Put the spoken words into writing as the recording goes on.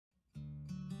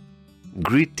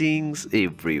Greetings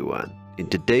everyone. In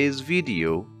today's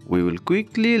video, we will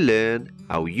quickly learn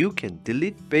how you can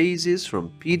delete pages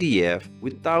from PDF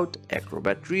without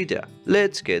Acrobat Reader.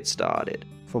 Let's get started.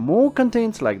 For more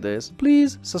contents like this,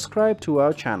 please subscribe to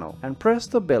our channel and press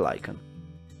the bell icon.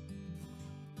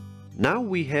 Now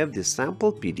we have this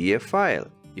sample PDF file.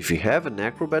 If you have an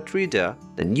Acrobat Reader,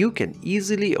 then you can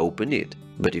easily open it.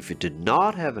 But if you do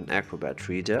not have an Acrobat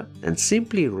Reader, then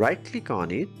simply right-click on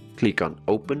it, click on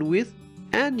Open With,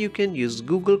 and you can use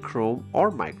Google Chrome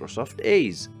or Microsoft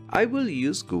Edge. I will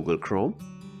use Google Chrome.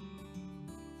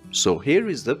 So here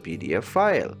is the PDF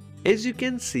file. As you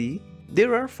can see,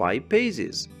 there are 5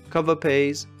 pages: cover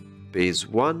page, page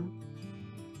 1,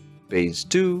 page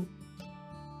 2,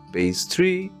 page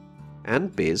 3,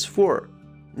 and page 4.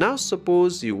 Now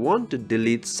suppose you want to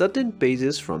delete certain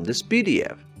pages from this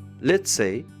PDF. Let's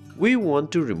say we want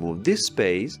to remove this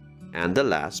page and the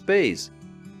last page.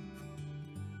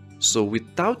 So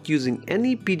without using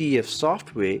any PDF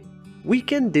software, we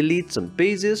can delete some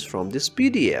pages from this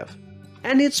PDF.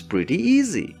 And it's pretty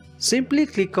easy. Simply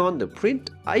click on the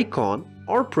print icon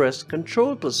or press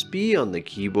Ctrl+P on the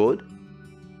keyboard.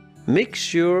 Make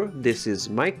sure this is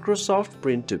Microsoft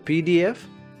Print to PDF.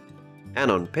 And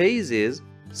on Pages,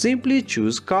 simply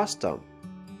choose Custom.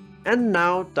 And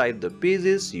now type the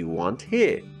pages you want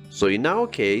here. So in our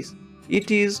case, it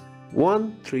is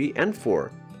 1, 3 and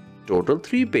 4. Total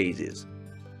 3 pages.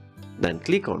 Then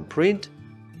click on Print.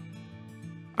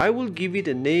 I will give it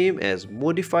a name as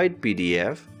Modified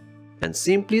PDF and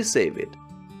simply save it.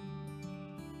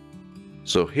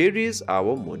 So here is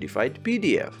our modified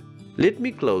PDF. Let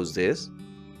me close this.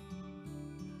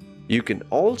 You can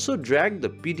also drag the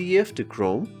PDF to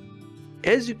Chrome.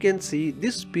 As you can see,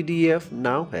 this PDF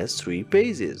now has 3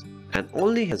 pages and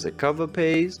only has a cover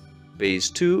page,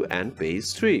 page 2 and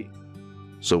page 3.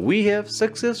 So we have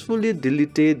successfully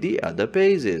deleted the other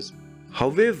pages.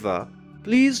 However,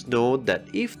 please note that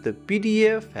if the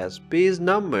PDF has page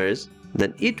numbers,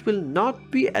 then it will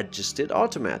not be adjusted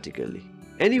automatically.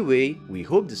 Anyway, we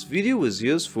hope this video was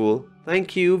useful.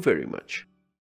 Thank you very much.